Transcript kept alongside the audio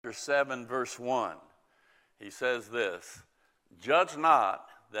chapter 7, verse 1. He says this, "Judge not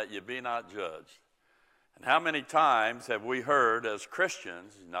that ye be not judged." And how many times have we heard as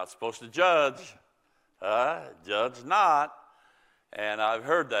Christians, you're not supposed to judge, judge not. And I've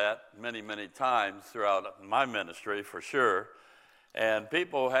heard that many, many times throughout my ministry for sure. And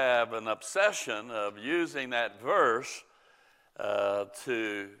people have an obsession of using that verse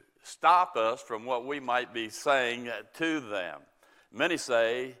to stop us from what we might be saying to them. Many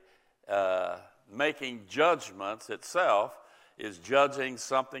say making judgments itself is judging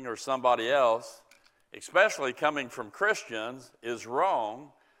something or somebody else, especially coming from Christians, is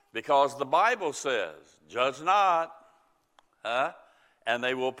wrong because the Bible says, judge not. And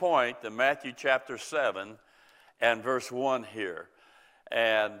they will point to Matthew chapter 7 and verse 1 here.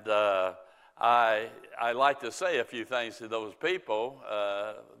 And I like to say a few things to those people.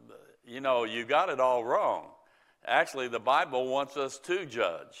 You got it all wrong. Actually, the Bible wants us to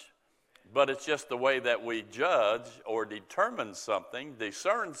judge. But it's just the way that we judge or determine something,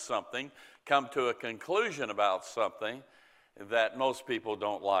 discern something, come to a conclusion about something that most people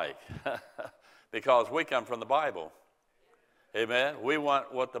don't like. Because we come from the Bible. Amen? We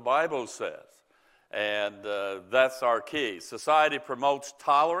want what the Bible says. And that's our key. Society promotes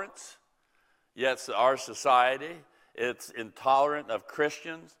tolerance. Yet our society, it's intolerant of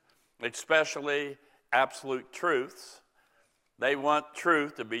Christians, especially absolute truths. They want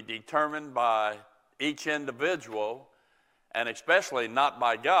truth to be determined by each individual, and especially not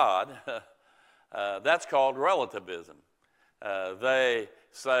by God. That's called relativism. They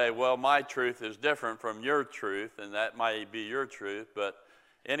say, well, my truth is different from your truth, and that might be your truth. But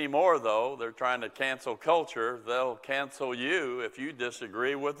anymore, though, they're trying to cancel culture. They'll cancel you if you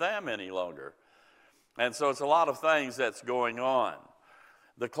disagree with them any longer. And so it's a lot of things that's going on.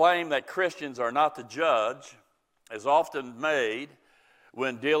 The claim that Christians are not to judge is often made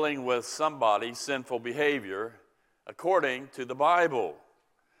when dealing with somebody's sinful behavior according to the Bible,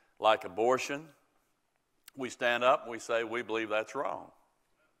 like abortion. We stand up and we say we believe that's wrong.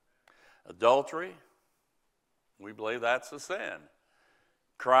 Adultery, we believe that's a sin.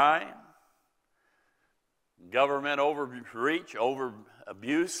 Crime, government overreach, over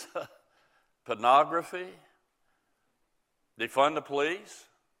abuse, pornography, defund the police.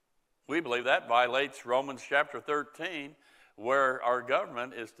 We believe that violates Romans chapter 13, where our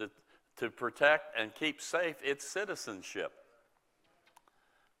government is to protect and keep safe its citizenship.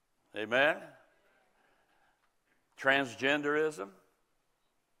 Amen? Transgenderism.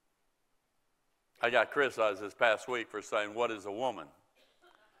 I got criticized this past week for saying, what is a woman?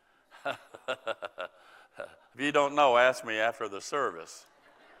 If you don't know, ask me after the service.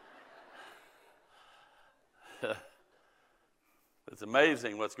 It's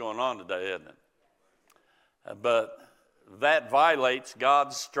amazing what's going on today, isn't it? But that violates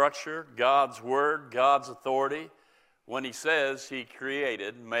God's structure, God's word, God's authority when he says he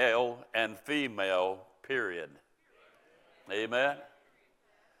created male and female, period. Amen?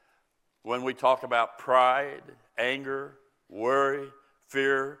 When we talk about pride, anger, worry,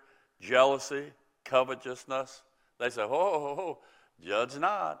 fear, jealousy, covetousness, they say, oh, judge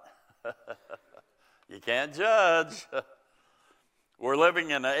not. You can't judge. We're living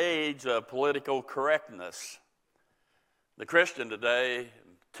in an age of political correctness. The Christian today,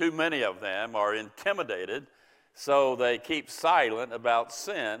 too many of them are intimidated, so they keep silent about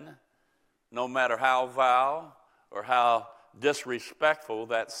sin, no matter how vile or how disrespectful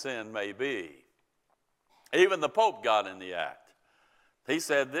that sin may be. Even the Pope got in the act. He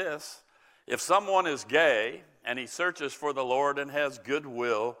said this, if someone is gay and he searches for the Lord and has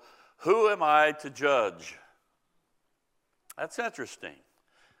goodwill, who am I to judge? That's interesting.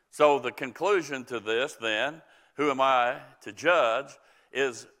 So the conclusion to this then, who am I to judge,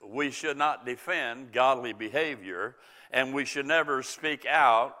 is we should not defend godly behavior, and we should never speak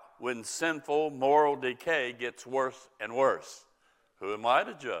out when sinful moral decay gets worse and worse. Who am I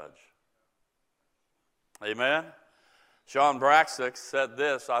to judge? Amen? Sean Braxick said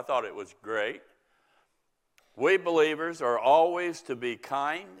this, I thought it was great. We believers are always to be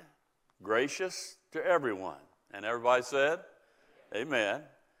kind, gracious to everyone. And everybody said, amen.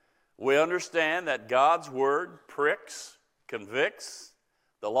 We understand that God's word pricks, convicts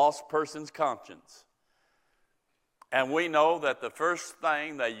the lost person's conscience. And we know that the first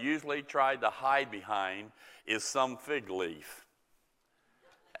thing they usually try to hide behind is some fig leaf.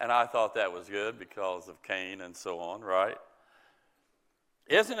 And I thought that was good because of Cain and so on, right?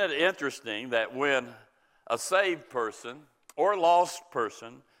 Isn't it interesting that when a saved person or lost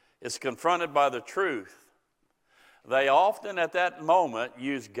person is confronted by the truth, they often at that moment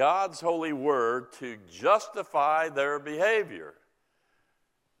use God's holy word to justify their behavior.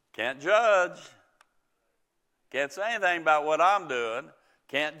 Can't judge. Can't say anything about what I'm doing.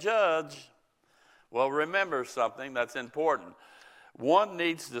 Can't judge. Well, remember something that's important. One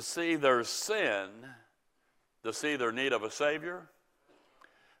needs to see their sin to see their need of a Savior.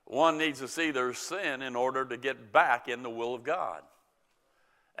 One needs to see their sin in order to get back in the will of God.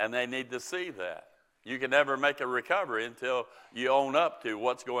 And they need to see that. You can never make a recovery until you own up to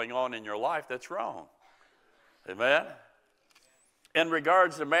what's going on in your life that's wrong. Amen? In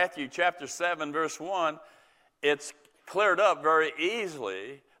regards to Matthew chapter 7, verse 1, it's cleared up very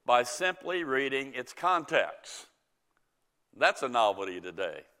easily by simply reading its context. That's a novelty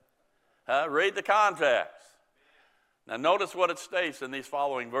today. Read the context. Now notice what it states in these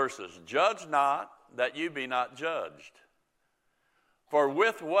following verses. Judge not, that you be not judged. For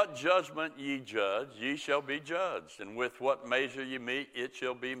with what judgment ye judge, ye shall be judged. And with what measure ye mete, it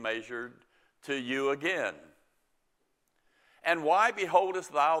shall be measured to you again. And why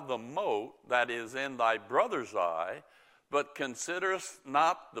beholdest thou the mote that is in thy brother's eye, but considerest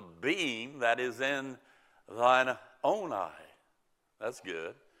not the beam that is in thine own eye? That's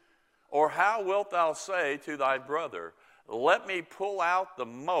good. Or how wilt thou say to thy brother, let me pull out the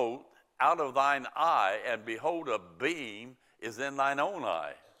mote out of thine eye, and behold, a beam is in thine own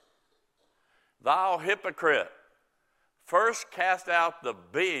eye? Thou hypocrite, first cast out the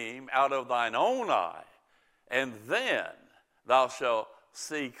beam out of thine own eye, and then thou shalt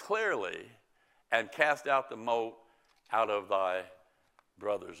see clearly and cast out the mote out of thy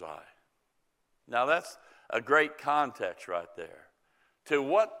brother's eye. Now that's a great context right there. To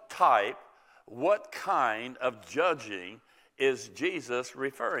what type, what kind of judging is Jesus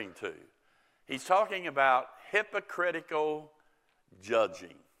referring to? He's talking about hypocritical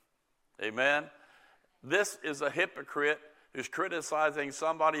judging. Amen? This is a hypocrite who's criticizing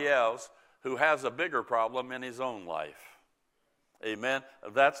somebody else who has a bigger problem in his own life. Amen?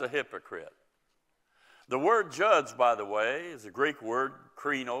 That's a hypocrite. The word judge, by the way, is a Greek word,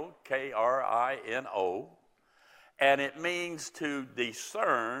 krino, K-R-I-N-O, and it means to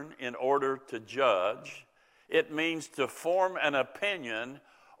discern in order to judge. It means to form an opinion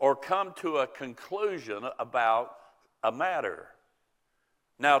or come to a conclusion about a matter.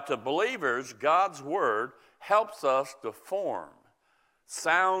 Now, to believers, God's word helps us to form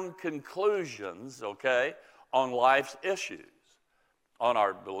sound conclusions, okay, on life's issues, on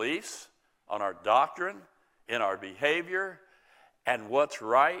our beliefs, on our doctrine, in our behavior, and what's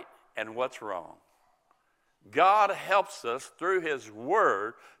right and what's wrong. God helps us through his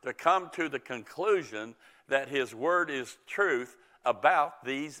word to come to the conclusion that his word is truth about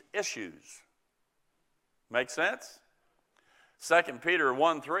these issues. Make sense? 2 Peter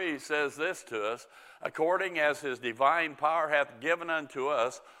 1:3 says this to us, according as his divine power hath given unto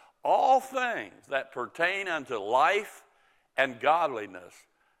us all things that pertain unto life and godliness.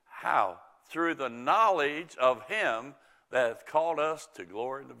 How? Through the knowledge of him that hath called us to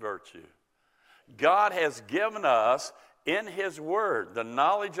glory and to virtue. God has given us in his word, the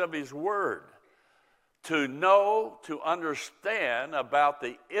knowledge of his word, to know, to understand about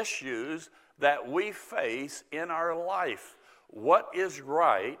the issues that we face in our life. What is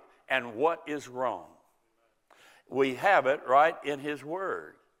right and what is wrong. We have it right in his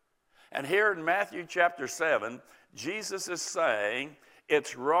word. And here in Matthew chapter 7, Jesus is saying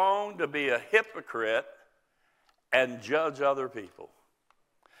it's wrong to be a hypocrite and judge other people.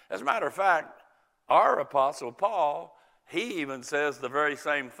 As a matter of fact, our apostle Paul, he even says the very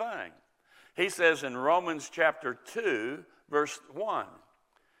same thing. He says in Romans chapter 2, verse 1,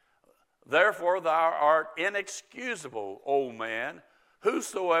 therefore thou art inexcusable, O man,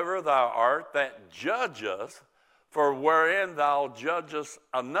 whosoever thou art that judgest, for wherein thou judgest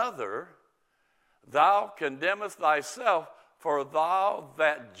another, thou condemnest thyself, for thou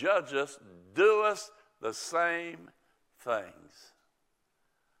that judgest doest the same things.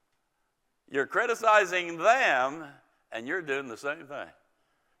 You're criticizing them, and you're doing the same thing.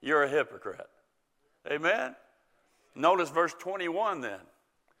 You're a hypocrite. Amen? Notice verse 21 then.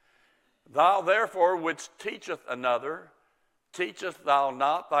 Thou therefore which teacheth another, teachest thou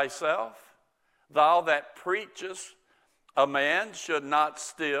not thyself? Thou that preachest a man should not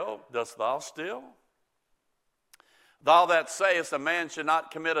steal, dost thou steal? Thou that sayest a man should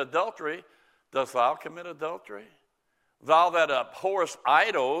not commit adultery, dost thou commit adultery? Thou that abhorrest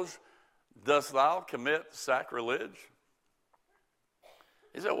idols, dost thou commit sacrilege?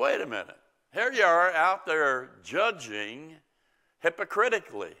 He said, wait a minute. Here you are out there judging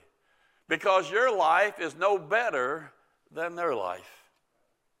hypocritically because your life is no better than their life.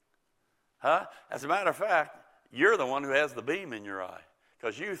 As a matter of fact, you're the one who has the beam in your eye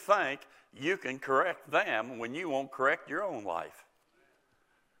because you think you can correct them when you won't correct your own life.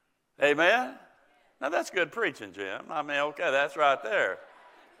 Amen? Now that's good preaching, Jim. I mean, okay, that's right there.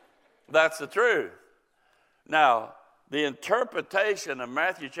 That's the truth. Now, the interpretation of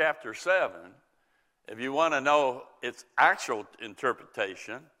Matthew chapter 7, if you want to know its actual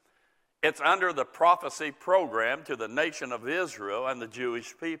interpretation, it's under the prophecy program to the nation of Israel and the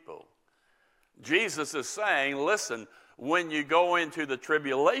Jewish people. Jesus is saying, listen, when you go into the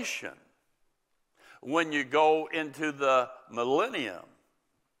tribulation, when you go into the millennium,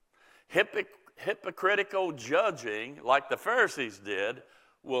 hypocritical judging, like the Pharisees did,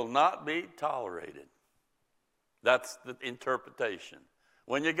 will not be tolerated. That's the interpretation.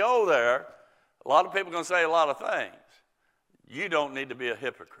 When you go there, a lot of people are going to say a lot of things. You don't need to be a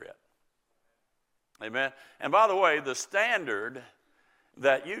hypocrite. Amen? And by the way, the standard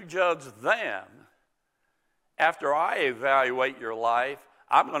that you judge them, after I evaluate your life,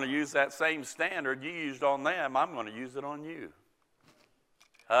 I'm going to use that same standard you used on them. I'm going to use it on you.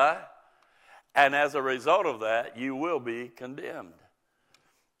 Huh? And as a result of that, you will be condemned.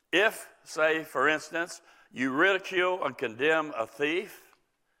 If, say, for instance, you ridicule and condemn a thief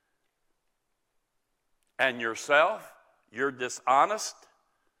and yourself, you're dishonest,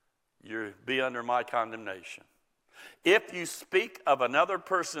 you'll be under my condemnation. If you speak of another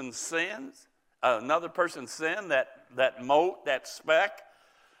person's sins, that mote, that speck,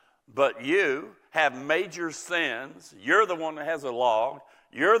 but you have major sins, you're the one that has a log,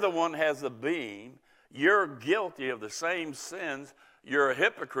 you're the one that has a beam, you're guilty of the same sins, you're a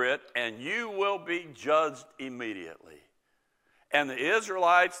hypocrite, and you will be judged immediately. And the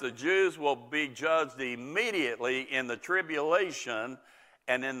Israelites, the Jews, will be judged immediately in the tribulation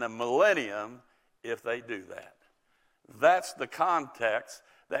and in the millennium if they do that. That's the context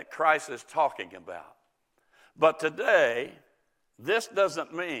that Christ is talking about. But today, this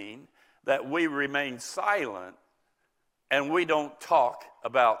doesn't mean that we remain silent and we don't talk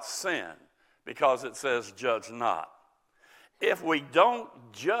about sin, because it says, judge not. If we don't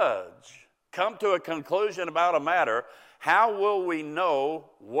judge, come to a conclusion about a matter, how will we know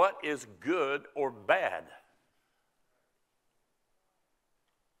what is good or bad?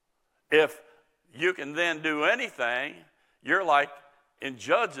 If you can then do anything, you're like in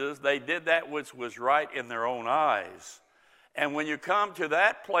Judges, they did that which was right in their own eyes. And when you come to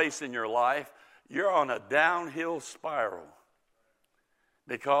that place in your life, you're on a downhill spiral.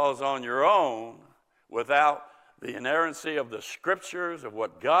 Because on your own, without the inerrancy of the scriptures, of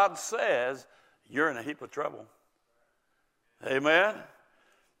what God says, you're in a heap of trouble. Amen?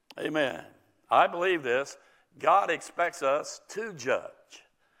 Amen. I believe this. God expects us to judge.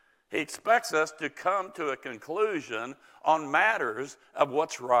 He expects us to come to a conclusion on matters of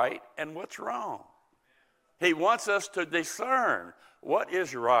what's right and what's wrong. He wants us to discern what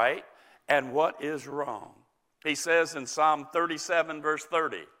is right and what is wrong. He says in Psalm 37, verse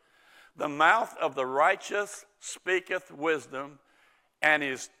 30, the mouth of the righteous speaketh wisdom, and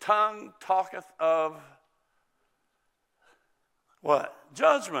his tongue talketh of what?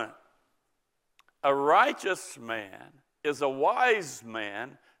 Judgment. A righteous man is a wise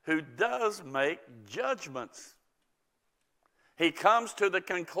man who does make judgments. He comes to the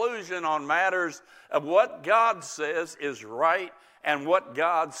conclusion on matters of what God says is right and what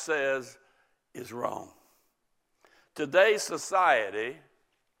God says is wrong. Today's society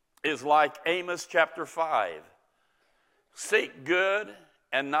is like Amos chapter 5. Seek good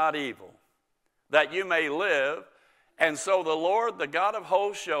and not evil, that you may live, and so the Lord, the God of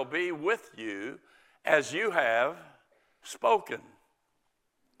hosts, shall be with you as you have spoken.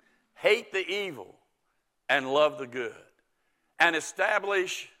 Hate the evil and love the good, and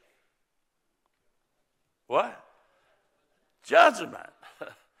establish what? Judgment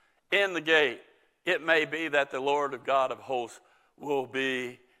in the gate. It may be that the Lord, the God of hosts, will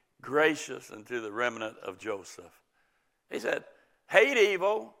be gracious unto the remnant of Joseph. He said, hate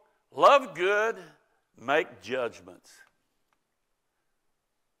evil, love good, make judgments.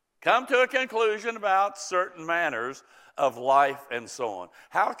 Come to a conclusion about certain manners of life and so on.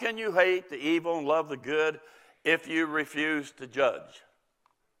 How can you hate the evil and love the good if you refuse to judge?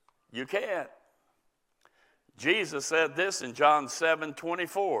 You can't. Jesus said this in John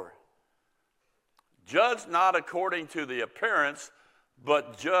 7:24. Judge not according to the appearance,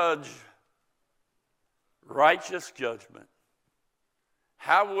 but judge righteous judgment.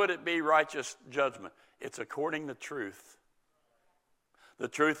 How would it be righteous judgment? It's according to truth. The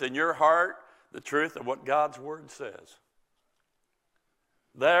truth in your heart, the truth of what God's word says.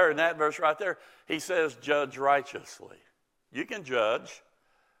 There in that verse right there, he says, judge righteously. You can judge,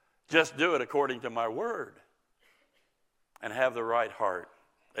 just do it according to my word and have the right heart.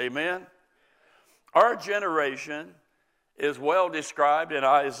 Amen? Our generation is well described in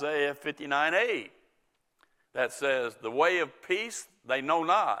Isaiah 59:8. That says, the way of peace they know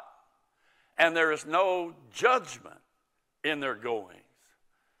not, and there is no judgment in their goings.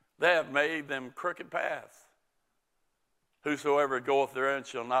 They have made them crooked paths. Whosoever goeth therein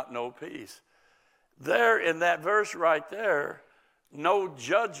shall not know peace. There in that verse right there, no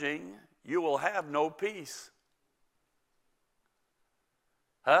judging, you will have no peace.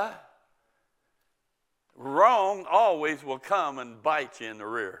 Huh? Wrong always will come and bite you in the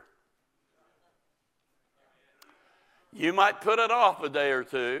rear. You might put it off a day or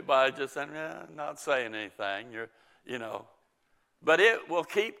two by just saying, not saying anything, but it will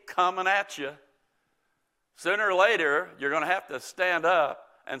keep coming at you. Sooner or later, you're going to have to stand up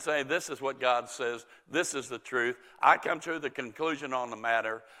and say, this is what God says. This is the truth. I come to the conclusion on the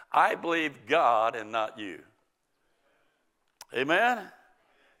matter. I believe God and not you. Amen?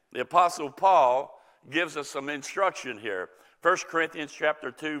 The Apostle Paul gives us some instruction here. 1 Corinthians chapter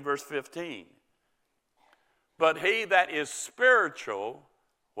 2, verse 15. But he that is spiritual,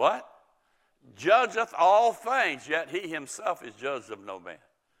 what? Judgeth all things, yet he himself is judged of no man.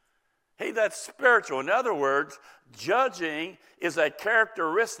 He that's spiritual. In other words, judging is a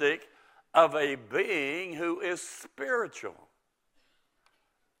characteristic of a being who is spiritual.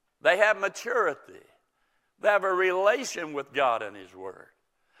 They have maturity. They have a relation with God and His Word.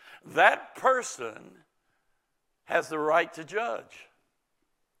 That person has the right to judge.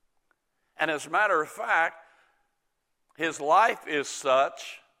 And as a matter of fact, his life is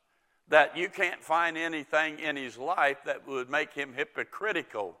such that you can't find anything in his life that would make him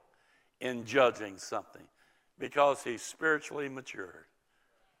hypocritical in judging something because he's spiritually matured.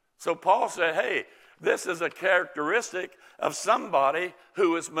 So Paul said, hey, this is a characteristic of somebody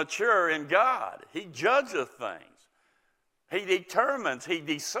who is mature in God. He judges things. He determines, he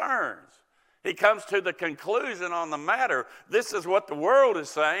discerns. He comes to the conclusion on the matter. This is what the world is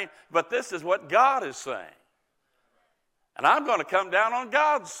saying, but this is what God is saying. And I'm going to come down on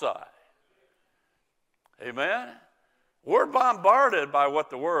God's side. Amen? We're bombarded by what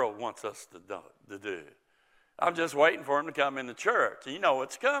the world wants us to do. I'm just waiting for him to come into church. You know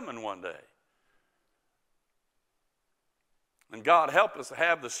it's coming one day. And God help us to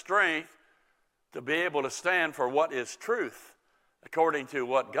have the strength to be able to stand for what is truth, according to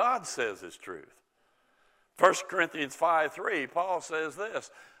what God says is truth. 1 Corinthians 5:3, Paul says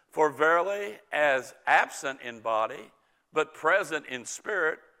this, for verily as absent in body, but present in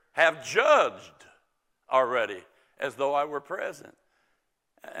spirit, have judged already, as though I were present.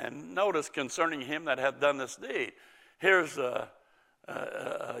 And notice concerning him that hath done this deed. Here's a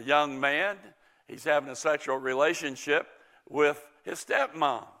young man. He's having a sexual relationship with his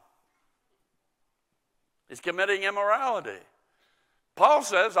stepmom. He's committing immorality. Paul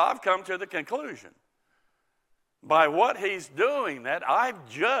says, I've come to the conclusion. By what he's doing that, I've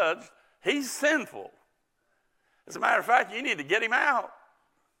judged he's sinful. As a matter of fact, you need to get him out.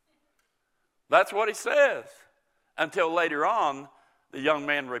 That's what he says. Until later on, the young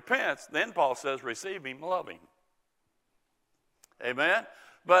man repents. Then Paul says, receive him, love him. Amen?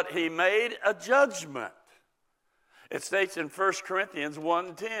 But he made a judgment. It states in 1 Corinthians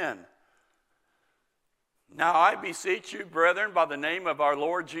 1:10, now I beseech you, brethren, by the name of our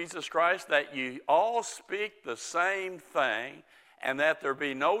Lord Jesus Christ, that ye all speak the same thing, and that there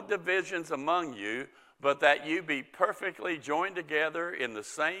be no divisions among you, but that you be perfectly joined together in the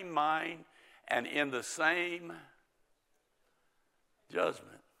same mind and in the same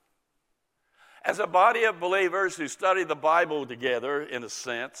judgment. As a body of believers who study the Bible together, in a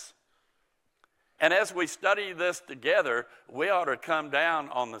sense, and as we study this together, we ought to come down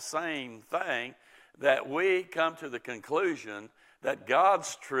on the same thing, that we come to the conclusion that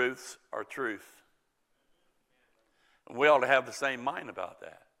God's truths are truth. And we ought to have the same mind about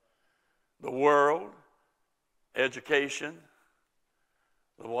that. The world, education,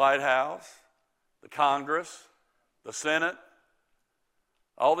 the White House, the Congress, the Senate,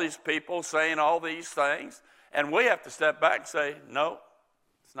 all these people saying all these things, and we have to step back and say, no,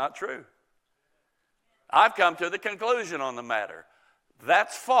 it's not true. I've come to the conclusion on the matter.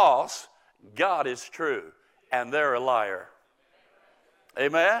 That's false. God is true, and they're a liar.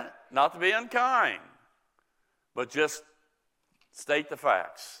 Amen? Not to be unkind, but just state the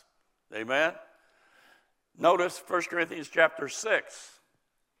facts. Amen? Notice 1 Corinthians chapter 6.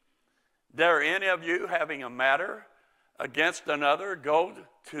 Dare any of you, having a matter against another, go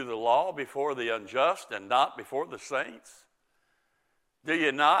to the law before the unjust and not before the saints? Do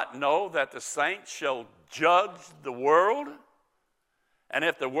you not know that the saints shall judge the world? And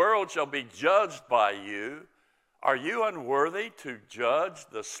if the world shall be judged by you, are you unworthy to judge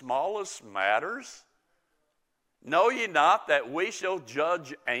the smallest matters? Know ye not that we shall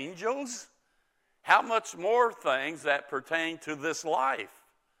judge angels? How much more things that pertain to this life?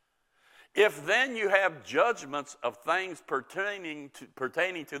 If then you have judgments of things pertaining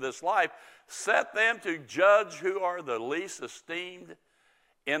to this life, set them to judge who are the least esteemed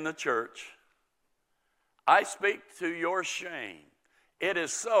in the church. I speak to your shame. It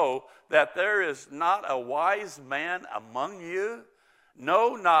is so that there is not a wise man among you,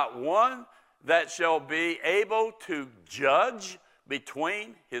 no, not one, that shall be able to judge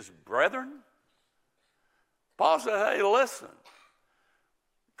between his brethren. Paul said, hey, listen,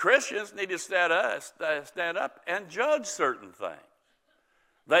 Christians need to stand up and judge certain things.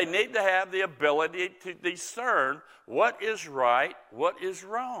 They need to have the ability to discern what is right, what is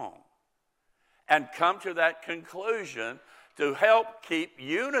wrong, and come to that conclusion to help keep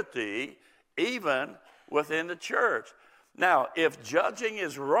unity even within the church. Now, if judging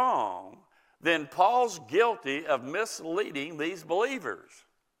is wrong, then Paul's guilty of misleading these believers.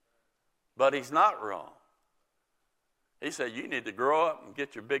 But he's not wrong. He said, you need to grow up and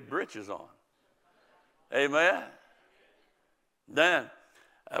get your big britches on. Amen? Then,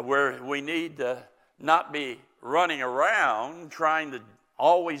 where we need to not be running around trying to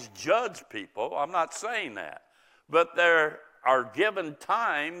always judge people. I'm not saying that. But there are given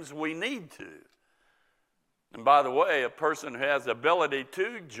times we need to. And by the way, a person who has the ability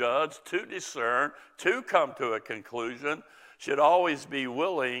to judge, to discern, to come to a conclusion, should always be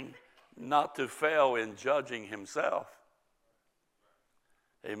willing not to fail in judging himself.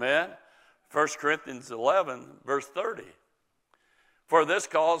 Amen? 1 Corinthians 11, verse 30. For this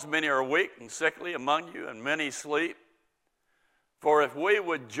cause many are weak and sickly among you, and many sleep. For if we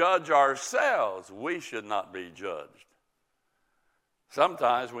would judge ourselves, we should not be judged.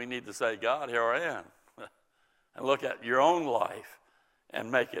 Sometimes we need to say, God, here I am. And look at your own life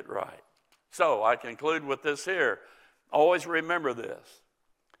and make it right. So I conclude with this here. Always remember this.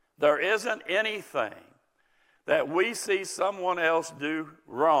 There isn't anything that we see someone else do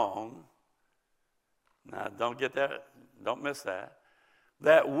wrong. Now, don't get that. Don't miss that.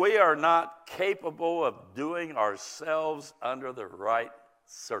 That we are not capable of doing ourselves under the right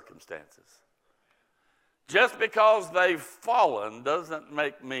circumstances. Just because they've fallen doesn't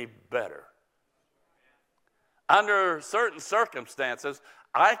make me better. Under certain circumstances,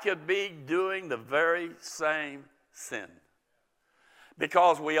 I could be doing the very same sin.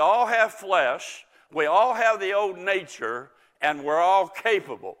 Because we all have flesh, we all have the old nature, and we're all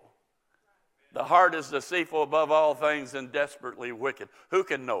capable. The heart is deceitful above all things and desperately wicked. Who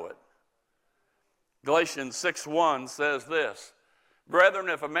can know it? Galatians 6:1 says this, Brethren,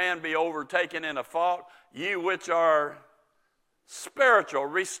 if a man be overtaken in a fault, ye which are spiritual,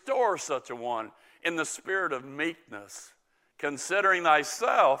 restore such a one in the spirit of meekness, considering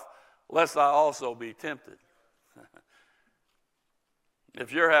thyself, lest thou also be tempted.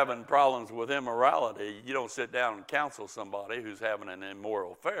 If you're having problems with immorality, you don't sit down and counsel somebody who's having an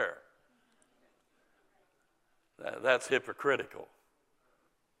immoral affair. That's hypocritical.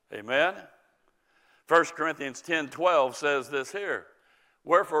 Amen? 1 Corinthians 10:12 says this here,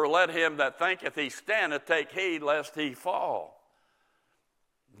 Wherefore let him that thinketh he standeth take heed lest he fall.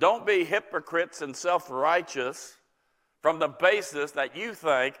 Don't be hypocrites and self-righteous from the basis that you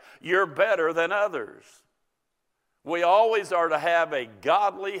think you're better than others. We always are to have a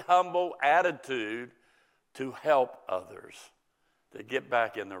godly, humble attitude to help others, to get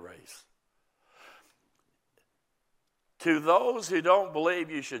back in the race. To those who don't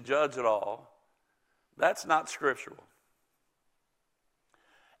believe you should judge at all, that's not scriptural.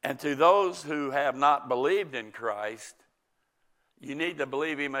 And to those who have not believed in Christ, you need to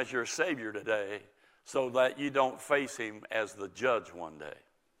believe him as your Savior today so that you don't face him as the judge one day.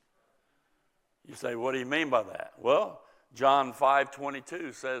 You say, what do you mean by that? Well, John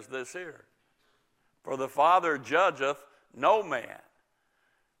 5:22 says this here. For the Father judgeth no man,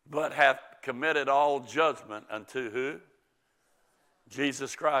 but hath committed all judgment unto who?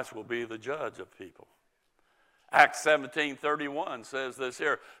 Jesus Christ will be the judge of people. Acts 17:31 says this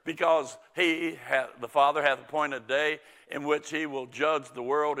here, because the Father hath appointed a day in which he will judge the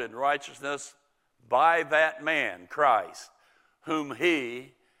world in righteousness by that man, Christ, whom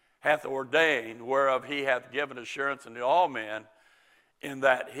he hath ordained, whereof he hath given assurance unto all men, in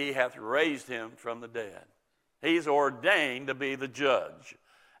that he hath raised him from the dead. He's ordained to be the judge.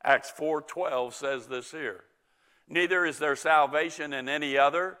 Acts 4:12 says this here, Neither is there salvation in any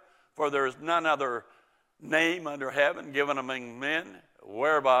other, for there is none other name under heaven given among men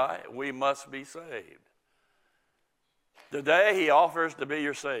whereby we must be saved. Today he offers to be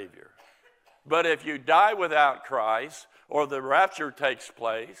your Savior. But if you die without Christ, or the rapture takes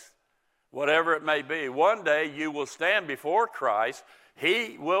place, whatever it may be. One day you will stand before Christ.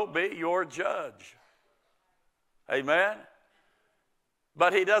 He will be your judge. Amen?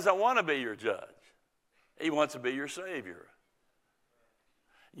 But he doesn't want to be your judge. He wants to be your Savior.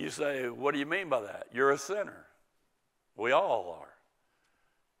 You say, what do you mean by that? You're a sinner. We all are.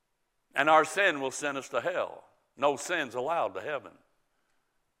 And our sin will send us to hell. No sin's allowed to heaven.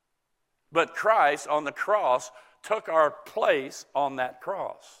 But Christ on the cross took our place on that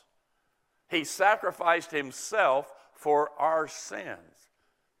cross. He sacrificed himself for our sins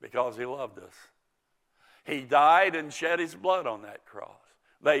because he loved us. He died and shed his blood on that cross.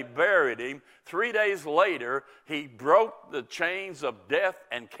 They buried him. 3 days later, he broke the chains of death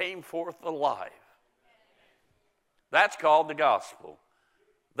and came forth alive. That's called the gospel.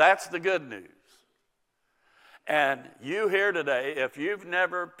 That's the good news. And you here today, if you've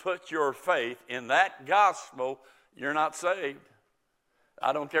never put your faith in that gospel, you're not saved.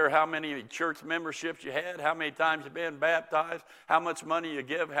 I don't care how many church memberships you had, how many times you've been baptized, how much money you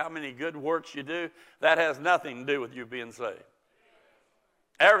give, how many good works you do. That has nothing to do with you being saved.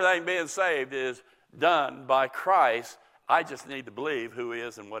 Everything being saved is done by Christ. I just need to believe who he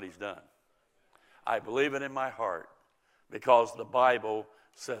is and what he's done. I believe it in my heart because the Bible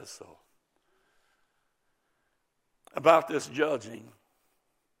says so. About this judging,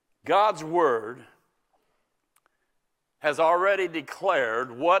 God's word has already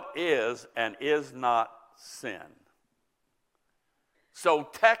declared what is and is not sin. So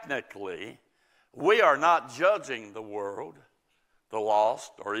technically, we are not judging the world, the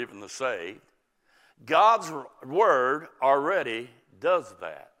lost, or even the saved. God's word already does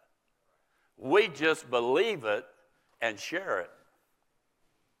that. We just believe it and share it.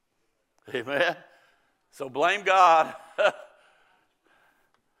 Amen? So blame God.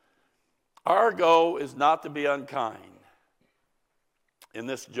 Our goal is not to be unkind in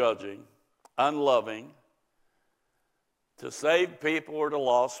this judging, unloving, to save people or to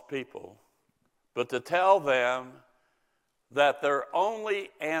lost people, but to tell them that their only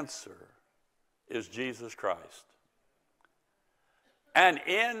answer is Jesus Christ. And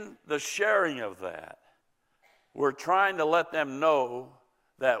in the sharing of that, we're trying to let them know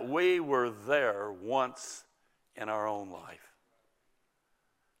that we were there once in our own life.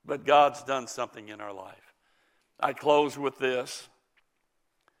 But God's done something in our life. I close with this.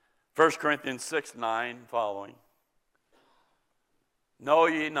 1 Corinthians 6:9 following. Know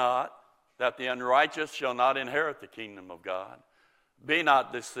ye not that the unrighteous shall not inherit the kingdom of God? Be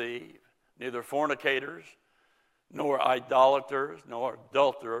not deceived, neither fornicators, nor idolaters, nor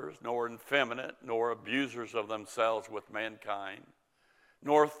adulterers, nor effeminate, nor abusers of themselves with mankind,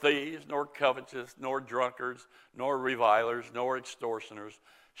 nor thieves, nor covetous, nor drunkards, nor revilers, nor extortioners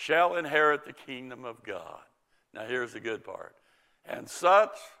shall inherit the kingdom of God. Now here's the good part. And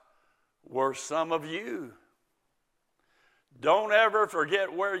such were some of you. Don't ever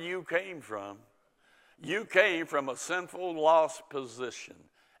forget where you came from. You came from a sinful, lost position,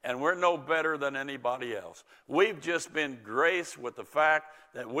 and we're no better than anybody else. We've just been graced with the fact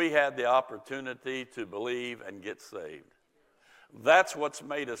that we had the opportunity to believe and get saved. That's what's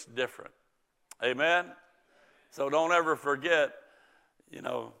made us different. Amen? So don't ever forget,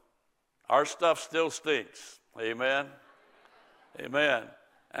 our stuff still stinks. Amen? Amen.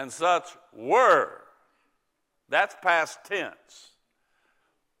 And such were. That's past tense.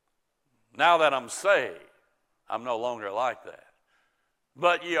 Now that I'm saved, I'm no longer like that.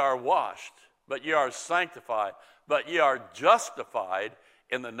 But ye are washed, but ye are sanctified, but ye are justified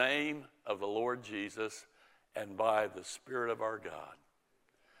in the name of the Lord Jesus and by the Spirit of our God.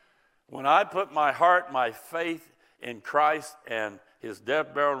 When I put my heart, my faith in Christ and his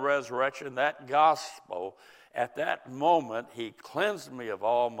death, burial, and resurrection, that gospel, at that moment, he cleansed me of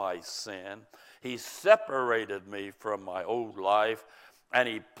all my sin. He separated me from my old life, and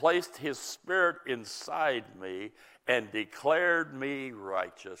he placed his Spirit inside me and declared me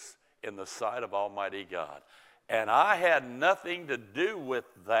righteous in the sight of Almighty God. And I had nothing to do with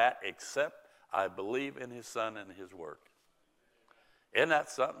that except I believe in his Son and his work. Isn't that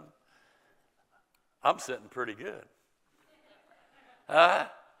something? I'm sitting pretty good. How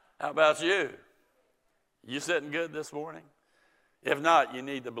about you? You sitting good this morning? If not, you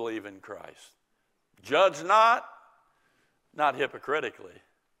need to believe in Christ. Judge not hypocritically,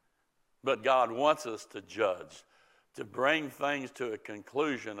 but God wants us to judge, to bring things to a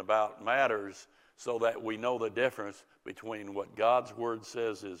conclusion about matters so that we know the difference between what God's word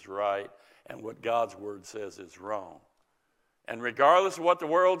says is right and what God's word says is wrong. And regardless of what the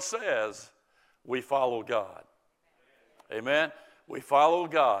world says, we follow God. Amen? We follow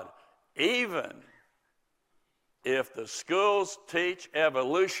God. Even if the schools teach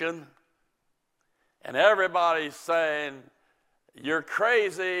evolution, and everybody's saying, you're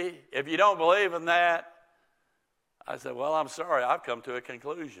crazy if you don't believe in that. I said, well, I'm sorry, I've come to a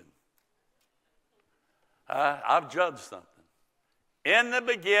conclusion. I've judged something. In the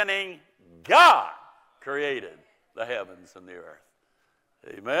beginning, God created the heavens and the earth.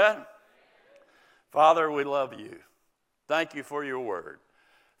 Amen? Father, we love you. Thank you for your word.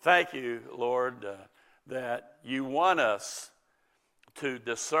 Thank you, Lord, that you want us to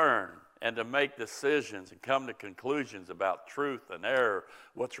discern and to make decisions and come to conclusions about truth and error,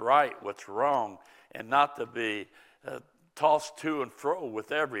 what's right, what's wrong, and not to be tossed to and fro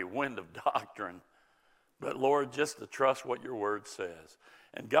with every wind of doctrine. But, Lord, just to trust what your word says.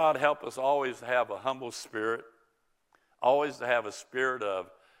 And, God, help us always to have a humble spirit, always to have a spirit of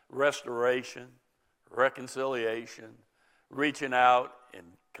restoration, reconciliation, reaching out in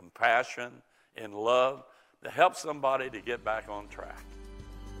compassion, in love, to help somebody to get back on track.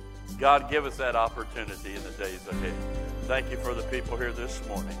 God, give us that opportunity in the days ahead. Thank you for the people here this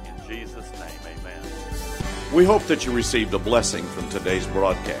morning. In Jesus' name, amen. We hope that you received a blessing from today's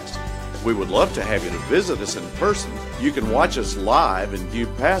broadcast. We would love to have you to visit us in person. You can watch us live and view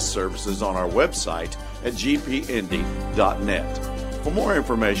past services on our website at gpindy.net. For more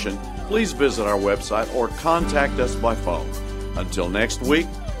information, please visit our website or contact us by phone. Until next week,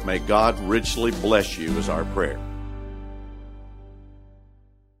 may God richly bless you is our prayer.